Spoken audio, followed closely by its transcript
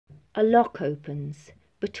A lock opens,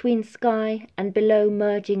 between sky and below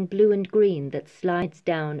merging blue and green that slides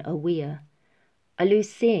down a weir. I lose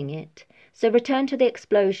seeing it, so return to the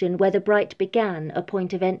explosion where the bright began, a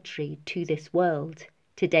point of entry to this world,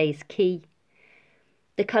 today's key.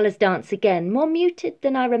 The colours dance again, more muted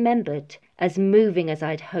than I remembered, as moving as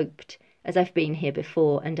I'd hoped, as I've been here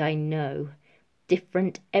before, and I know.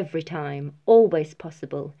 Different every time, always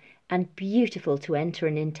possible, and beautiful to enter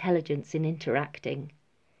an intelligence in interacting.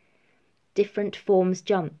 Different forms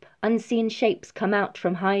jump, unseen shapes come out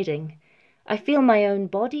from hiding. I feel my own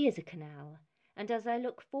body is a canal, and as I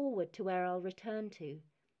look forward to where I'll return to,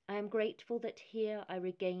 I am grateful that here I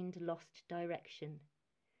regained lost direction.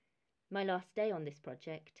 My last day on this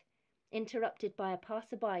project, interrupted by a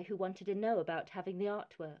passerby who wanted to know about having the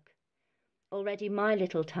artwork. Already my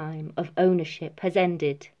little time of ownership has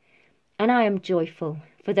ended, and I am joyful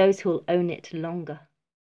for those who'll own it longer.